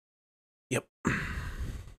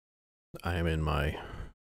I am in my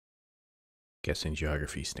guessing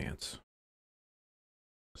geography stance.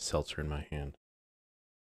 Seltzer in my hand.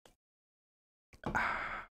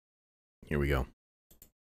 Here we go.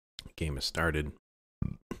 Game has started.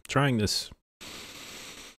 Trying this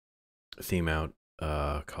theme out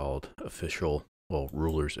called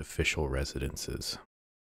Rulers' Official Residences.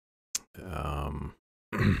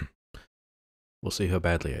 We'll see how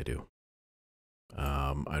badly I do.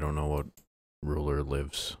 I don't know what ruler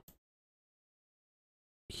lives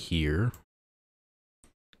here.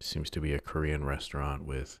 Seems to be a Korean restaurant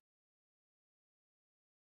with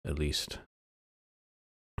at least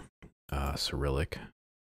Cyrillic.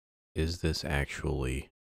 Is this actually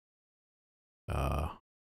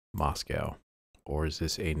Moscow? Or is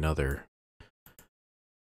this another?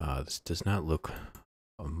 This does not look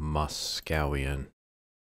Moscowian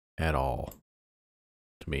at all,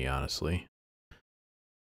 to me, honestly.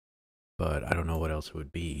 But I don't know what else it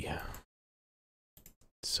would be.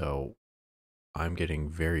 So I'm getting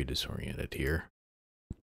very disoriented here.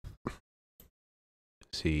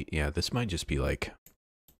 See, yeah, this might just be like,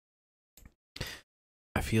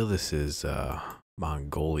 I feel this is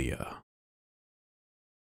Mongolia,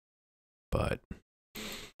 but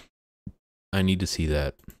I need to see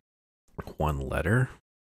that one letter,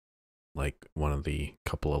 like one of the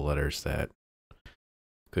couple of letters that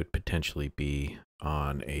could potentially be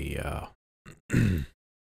on a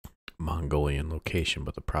Mongolian location,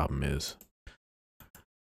 but the problem is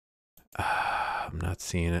I'm not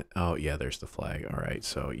seeing it. Oh yeah, there's the flag. All right,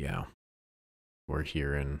 so yeah, we're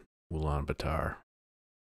here in Ulaanbaatar.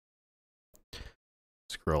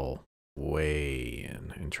 Scroll way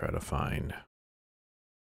in and try to find.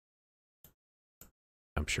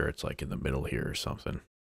 I'm sure it's like in the middle here or something.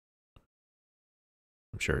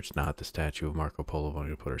 I'm sure it's not the statue of Marco Polo. We're going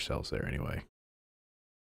to put ourselves there anyway.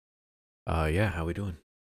 Yeah, how we doing?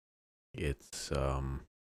 It's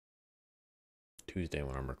Tuesday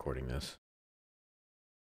when I'm recording this.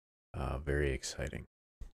 Very exciting.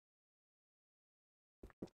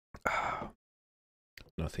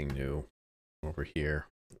 Nothing new over here.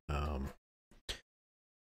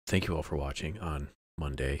 Thank you all for watching on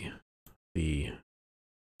Monday. The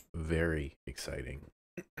very exciting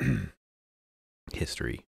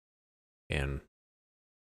history and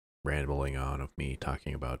rambling on of me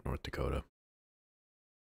talking about North Dakota.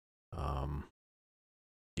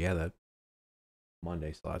 Yeah, that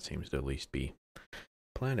Monday slot seems to at least be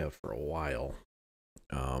planned out for a while.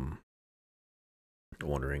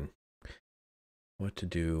 Wondering what to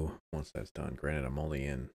do once that's done. Granted, I'm only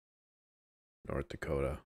in North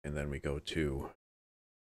Dakota, and then we go to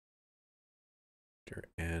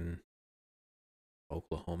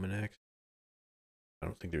Oklahoma next. I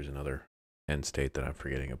don't think there's another end state that I'm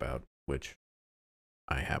forgetting about, which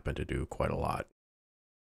I happen to do quite a lot.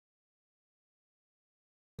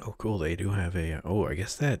 Oh, cool. They do have a. Oh, I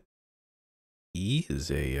guess that E is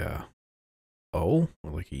a O,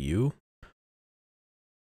 or like a U.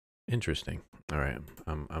 Interesting. All right,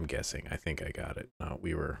 I'm guessing. I think I got it.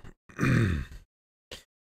 We were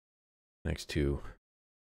next to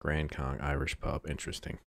Grand Kong Irish Pub.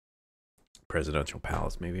 Interesting. Presidential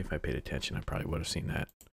Palace. Maybe if I paid attention, I probably would have seen that.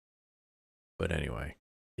 But anyway,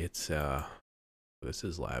 it's this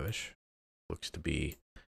is lavish. Looks to be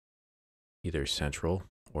either central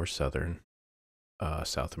or southern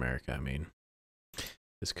South America. I mean,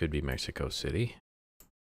 this could be Mexico City.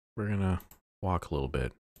 We're gonna walk a little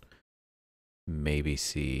bit. Maybe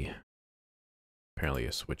see apparently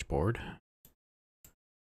a switchboard.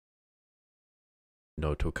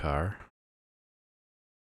 No tocar.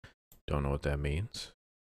 Don't know what that means.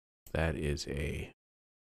 That is a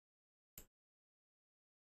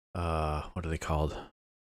what are they called?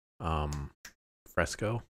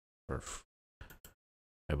 Fresco, or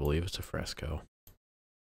I believe it's a fresco.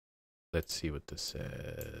 Let's see what this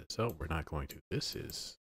says. Oh, we're not going to. This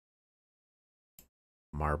is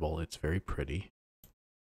marble. It's very pretty.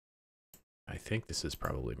 I think this is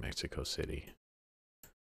probably Mexico City,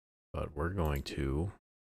 but we're going to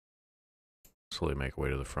slowly make our way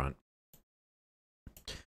to the front.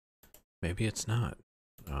 Maybe it's not.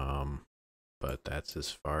 But that's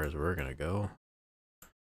as far as we're gonna go.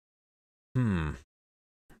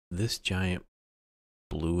 This giant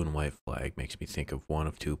blue and white flag makes me think of one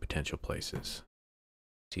of two potential places.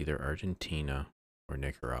 It's either Argentina or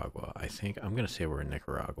Nicaragua. I think I'm gonna say we're in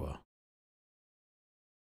Nicaragua.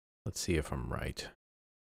 Let's see if I'm right.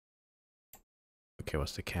 Okay,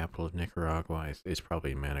 what's the capital of Nicaragua? It's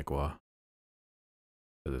probably Managua,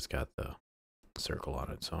 because it's got the circle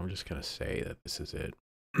on it. So I'm just gonna say that this is it.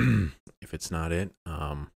 If it's not it,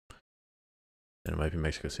 then it might be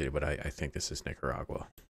Mexico City, but I think this is Nicaragua.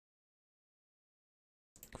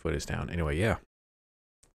 foot is down. Anyway, yeah.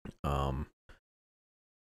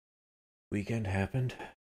 Weekend happened.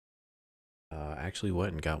 Actually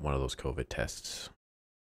went and got one of those COVID tests.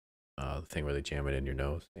 The thing where they jam it in your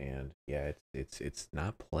nose, and yeah, it's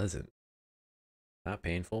not pleasant, not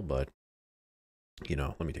painful, but you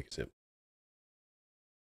know, let me take a sip.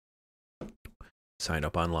 Signed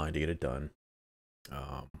up online to get it done.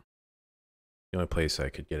 The only place I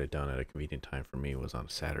could get it done at a convenient time for me was on a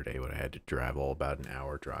Saturday, but I had to drive about an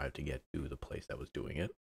hour drive to get to the place that was doing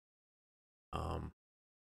it.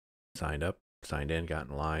 Signed up, signed in, got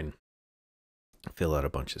in line, fill out a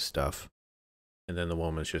bunch of stuff. And then the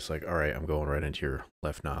woman's just like, all right, I'm going right into your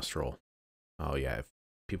left nostril. Oh, yeah. If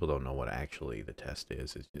people don't know what actually the test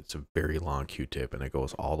is, it's a very long Q-tip, and it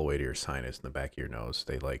goes all the way to your sinus in the back of your nose.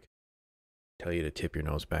 They like tell you to tip your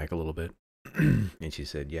nose back a little bit. And she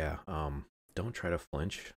said, yeah, don't try to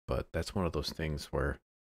flinch. But that's one of those things where,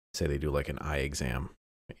 say they do like an eye exam,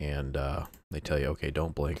 and they tell you, okay,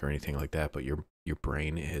 don't blink or anything like that. But your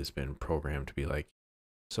brain has been programmed to be like,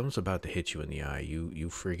 someone's about to hit you in the eye. You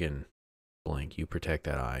friggin' blink. You protect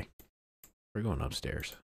that eye. We're going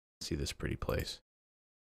upstairs. See this pretty place.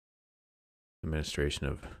 Administration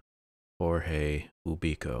of Jorge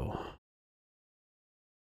Ubico.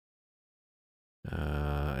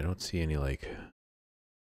 I don't see any like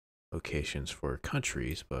locations for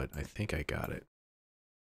countries, but I think I got it.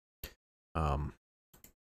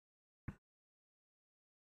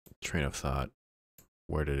 Train of thought.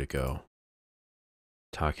 Where did it go?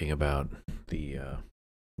 Talking about the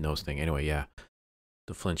nose thing. Anyway, yeah.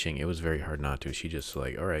 The flinching, it was very hard not to. She just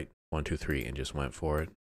like, all right, 1, 2, 3, and just went for it.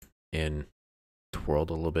 And twirled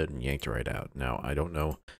a little bit and yanked it right out. Now, I don't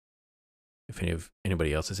know if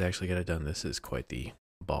anybody else has actually got it done. This is quite the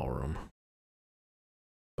ballroom.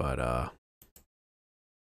 But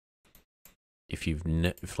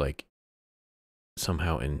if like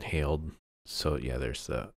somehow inhaled, so yeah, there's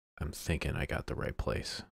I'm thinking I got the right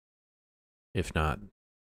place. If not,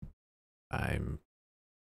 I'm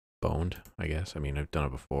boned, I guess. I mean, I've done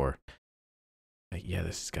it before. Yeah,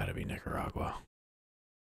 this has got to be Nicaragua.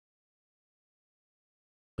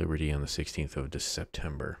 Liberty on the 16th of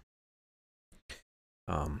September.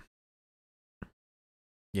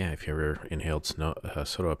 Yeah, if you ever inhaled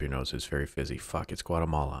soda up your nose, it's very fizzy. Fuck, it's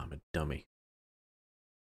Guatemala. I'm a dummy.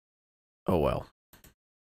 Oh well.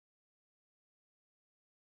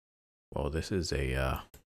 Well, this is a,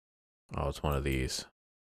 oh, it's one of these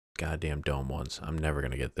goddamn dome ones. I'm never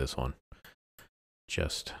gonna get this one.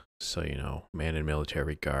 Just so you know, man in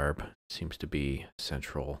military garb, seems to be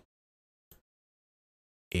Central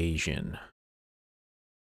Asian.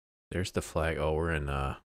 There's the flag. Oh, we're in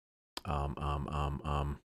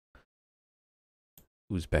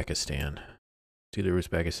Uzbekistan. It's either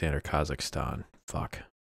Uzbekistan or Kazakhstan. Fuck.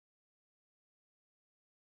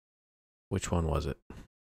 Which one was it?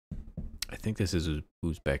 I think this is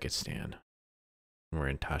Uzbekistan. We're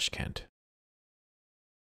in Tashkent.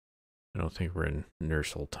 I don't think we're in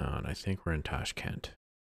Nur-Sultan. I think we're in Tashkent.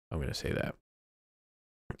 I'm going to say that.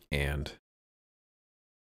 And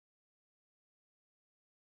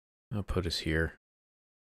I'll put us here.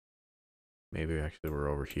 Maybe actually we're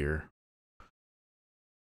over here.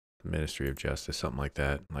 The Ministry of Justice, something like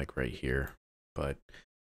that, like right here. But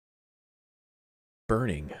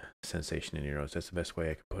burning sensation in your nose, that's the best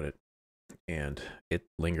way I could put it. And it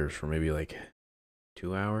lingers for maybe like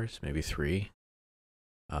 2 hours, maybe 3.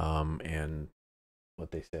 And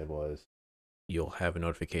what they said was you'll have a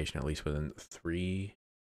notification at least within 3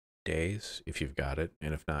 days if you've got it,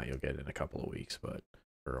 and if not, you'll get it in a couple of weeks, but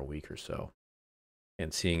for a week or so.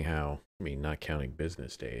 And seeing how, I mean, not counting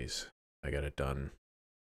business days, I got it done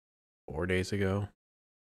 4 days ago.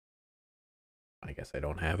 I guess I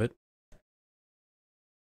don't have it.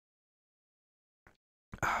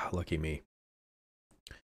 Ah, lucky me.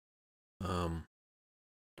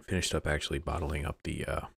 Finished up actually bottling up the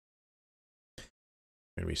I'm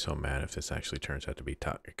gonna be so mad if this actually turns out to be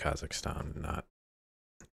Kazakhstan, not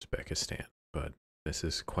Uzbekistan. But this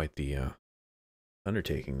is quite the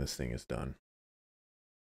undertaking this thing has done.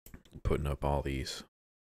 Putting up all these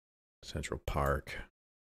Central Park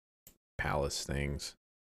palace things.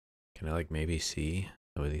 Can I like maybe see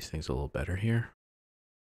some of these things a little better here?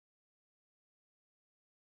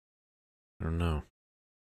 I don't know.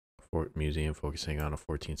 Fort Museum focusing on a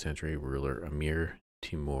 14th century ruler, Amir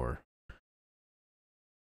Timur.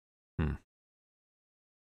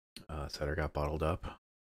 Cider got bottled up.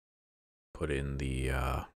 Put in the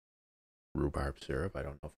rhubarb syrup. I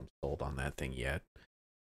don't know if I'm sold on that thing yet.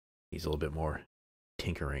 He's a little bit more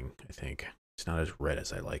tinkering, I think. It's not as red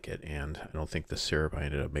as I like it, and I don't think the syrup I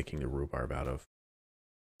ended up making the rhubarb out of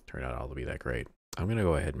turned out all to be that great. I'm going to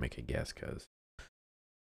go ahead and make a guess because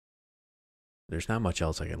there's not much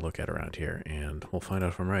else I can look at around here, and we'll find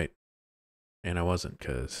out if I'm right. And I wasn't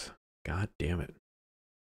because, god damn it.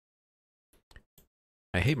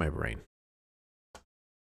 I hate my brain.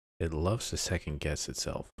 It loves to second guess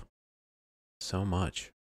itself so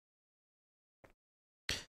much.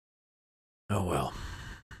 Oh well.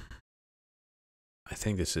 I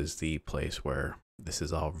think this is the place where this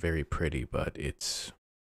is all very pretty, but it's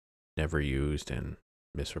never used and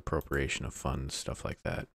misappropriation of funds, stuff like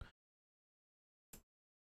that.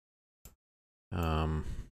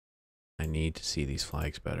 I need to see these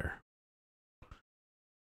flags better.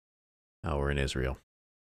 Oh, we're in Israel.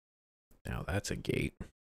 Now that's a gate.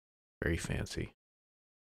 Very fancy.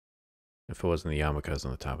 If it wasn't the yarmulkes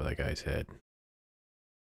on the top of that guy's head.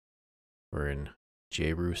 We're in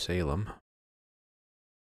Jerusalem.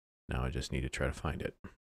 Now I just need to try to find it.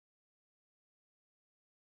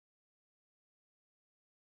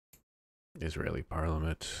 Israeli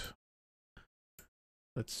parliament.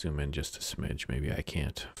 Let's zoom in just a smidge. Maybe I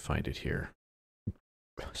can't find it here.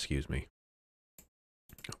 Excuse me.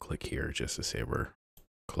 I'll click here just to say we're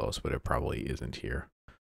close, but it probably isn't here.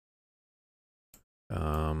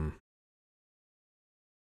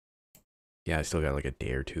 Yeah, I still got like a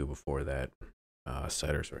day or two before that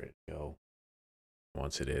cider's ready to go.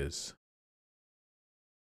 Once it is,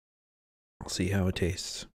 I'll see how it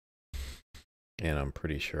tastes. And I'm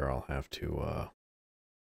pretty sure I'll have to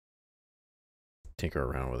tinker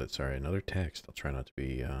around with it. Sorry, another text. I'll try not to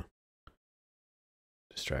be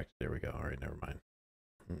distracted. There we go. All right, never mind.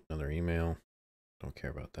 Another email. Don't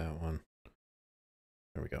care about that one.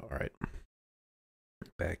 There we go. All right.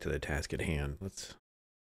 Back to the task at hand. Let's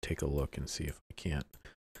take a look and see if I can't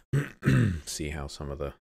see how some of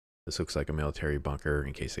the... This looks like a military bunker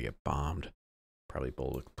in case they get bombed. Probably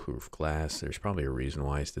bulletproof glass. There's probably a reason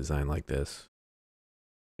why it's designed like this.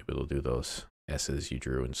 Maybe it'll do those S's you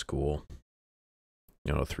drew in school.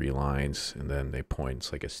 You know, 3 lines, and then they point.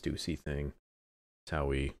 It's like a Stussy thing. That's how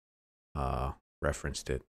we referenced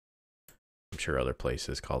it. I'm sure other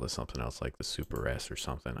places call this something else, like the Super S or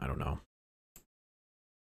something. I don't know.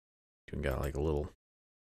 You got like a little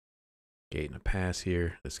gate and a pass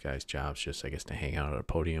here. This guy's job's just, I guess, to hang out at a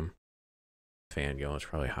podium. Fan going. It's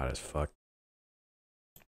probably hot as fuck.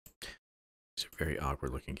 These are very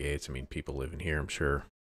awkward looking gates. I mean, people live in here, I'm sure,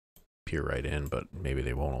 peer right in, but maybe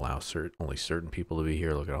they won't allow only certain people to be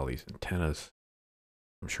here. Look at all these antennas.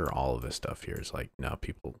 I'm sure all of this stuff here is like, no,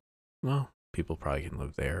 people, well, people probably can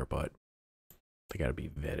live there, but they got to be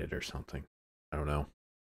vetted or something. I don't know.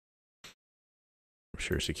 I'm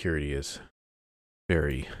sure security is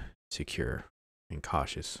very secure and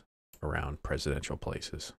cautious around presidential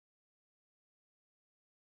places.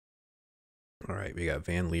 All right, we got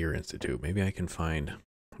Van Leer Institute. Maybe I can find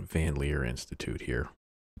Van Leer Institute here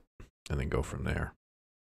and then go from there.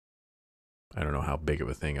 I don't know how big of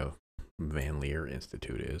a thing a Van Leer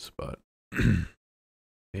Institute is, but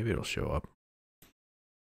maybe it'll show up.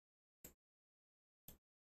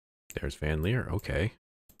 There's Van Leer. Okay.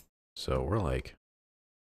 So we're like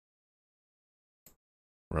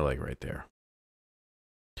right there.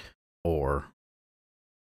 Or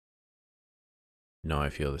no, I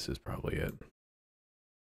feel this is probably it.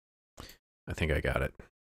 I think I got it.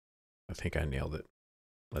 I think I nailed it.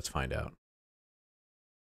 Let's find out.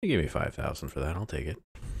 They gave me 5,000 for that. I'll take it.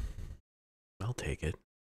 I'll take it.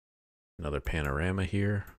 Another panorama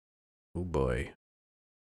here. Oh boy.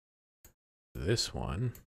 This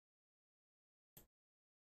one.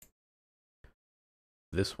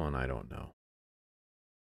 This one I don't know.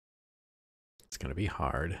 It's gonna be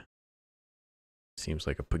hard. Seems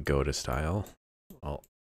like a pagoda style. Well,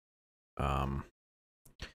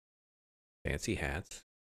 fancy hats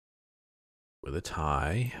with a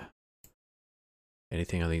tie.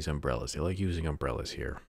 Anything on these umbrellas? They like using umbrellas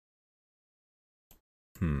here.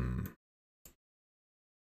 I'm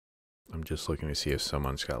just looking to see if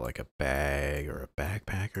someone's got like a bag or a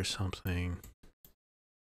backpack or something.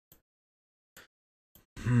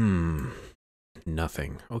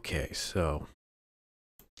 Nothing. Okay, so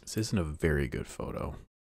this isn't a very good photo.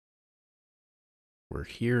 We're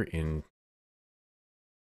here in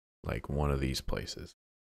like one of these places.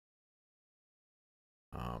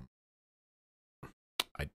 I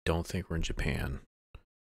don't think we're in Japan.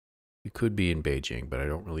 We could be in Beijing, but I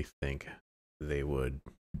don't really think they would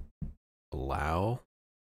allow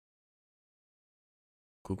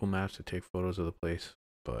Google Maps to take photos of the place,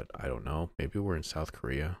 but I don't know. Maybe we're in South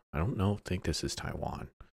Korea. I don't know. Think this is Taiwan.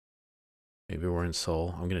 Maybe we're in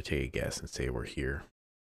Seoul. I'm going to take a guess and say we're here.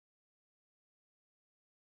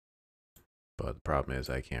 But the problem is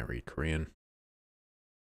I can't read Korean.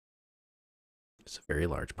 It's a very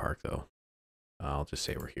large park, though. I'll just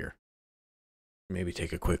say we're here. Maybe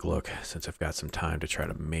take a quick look since I've got some time to try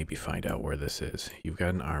to maybe find out where this is. You've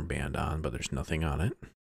got an armband on, but there's nothing on it.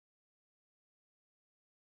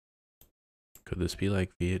 Could this be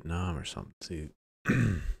like Vietnam or something? See,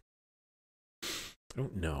 I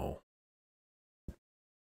don't know.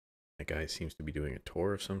 That guy seems to be doing a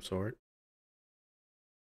tour of some sort.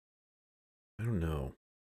 I don't know.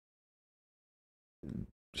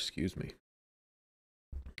 Excuse me.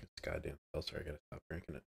 It's goddamn seltzer. I gotta stop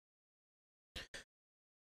drinking it.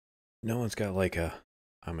 No one's got like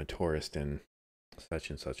I'm a tourist in such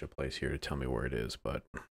and such a place here to tell me where it is, but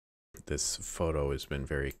this photo has been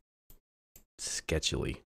very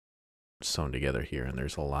sketchily sewn together here, and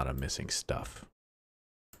there's a lot of missing stuff.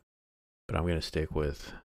 But I'm gonna stick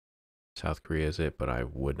with South Korea as it, but I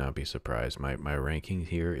would not be surprised. My ranking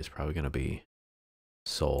here is probably gonna be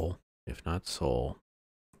Seoul. If not Seoul,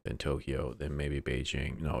 then Tokyo, then maybe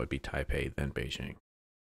Beijing. No, it'd be Taipei, then Beijing.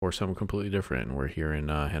 Or something completely different, and we're here in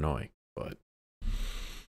Hanoi. But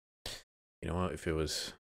you know what? If it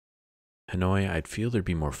was Hanoi, I'd feel there'd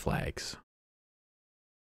be more flags.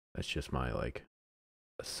 That's just my like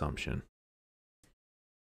assumption.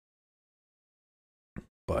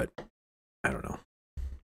 But I don't know.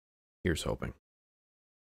 Here's hoping.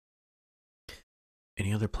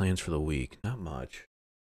 Any other plans for the week? Not much.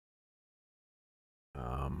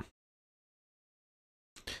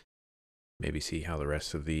 Maybe see how the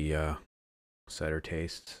rest of the cider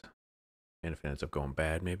tastes. And if it ends up going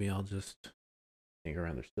bad, maybe I'll just hang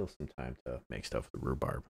around. There's still some time to make stuff with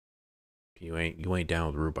rhubarb. If you ain't down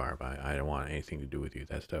with rhubarb, I don't want anything to do with you.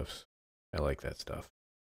 That stuff's, I like that stuff.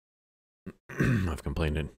 I've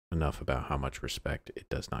complained enough about how much respect it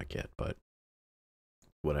does not get, but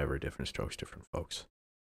whatever, different strokes, different folks.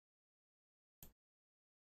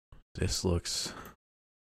 This looks,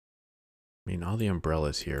 I mean, all the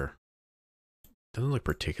umbrellas here doesn't look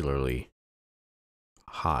particularly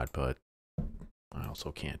hot, but I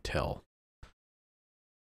also can't tell.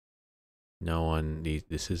 No one,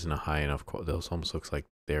 this isn't a high enough quote. Those almost looks like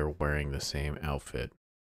they're wearing the same outfit.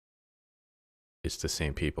 It's the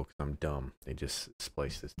same people because I'm dumb. They just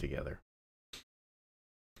spliced this together.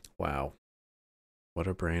 Wow. What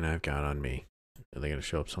a brain I've got on me. Are they going to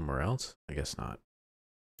show up somewhere else? I guess not.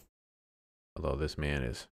 Although this man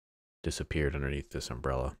has disappeared underneath this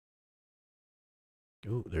umbrella.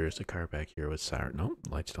 Ooh, there's a car back here with siren. Nope,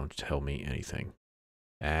 lights don't tell me anything.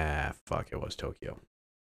 Ah, fuck, it was Tokyo.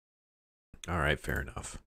 Alright, fair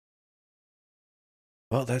enough.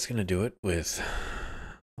 Well, that's going to do it with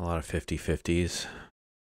a lot of 50-50s.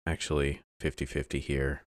 Actually, 50-50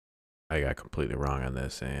 here. I got completely wrong on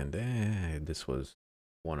this, and this was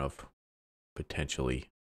one of potentially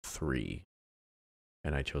 3.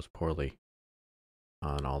 And I chose poorly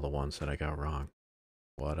on all the ones that I got wrong.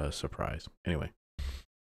 What a surprise. Anyway,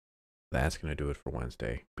 that's going to do it for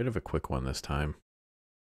Wednesday. Bit of a quick one this time.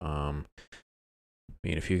 I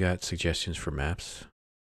mean, if you got suggestions for maps,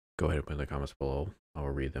 go ahead and put in the comments below. I will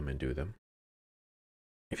read them and do them.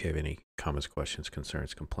 If you have any comments, questions,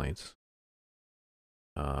 concerns, complaints,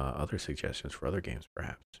 other suggestions for other games,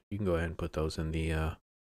 perhaps, you can go ahead and put those in the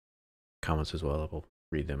comments as well. I will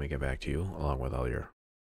read them and get back to you, along with all your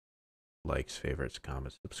likes, favorites,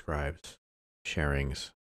 comments, subscribes, sharings,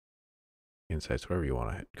 insights, whatever you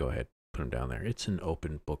want to go ahead, put them down there. It's an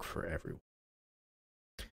open book for everyone.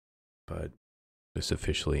 But this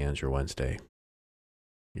officially ends your Wednesday.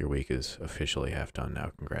 Your week is officially half done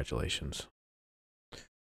now. Congratulations.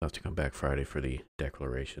 You'll have to come back Friday for the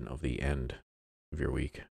declaration of the end of your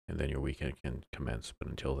week, and then your weekend can commence. But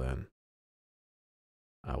until then,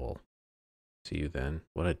 I will see you then.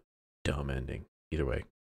 What a dumb ending. Either way,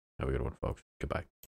 have a good one, folks. Goodbye.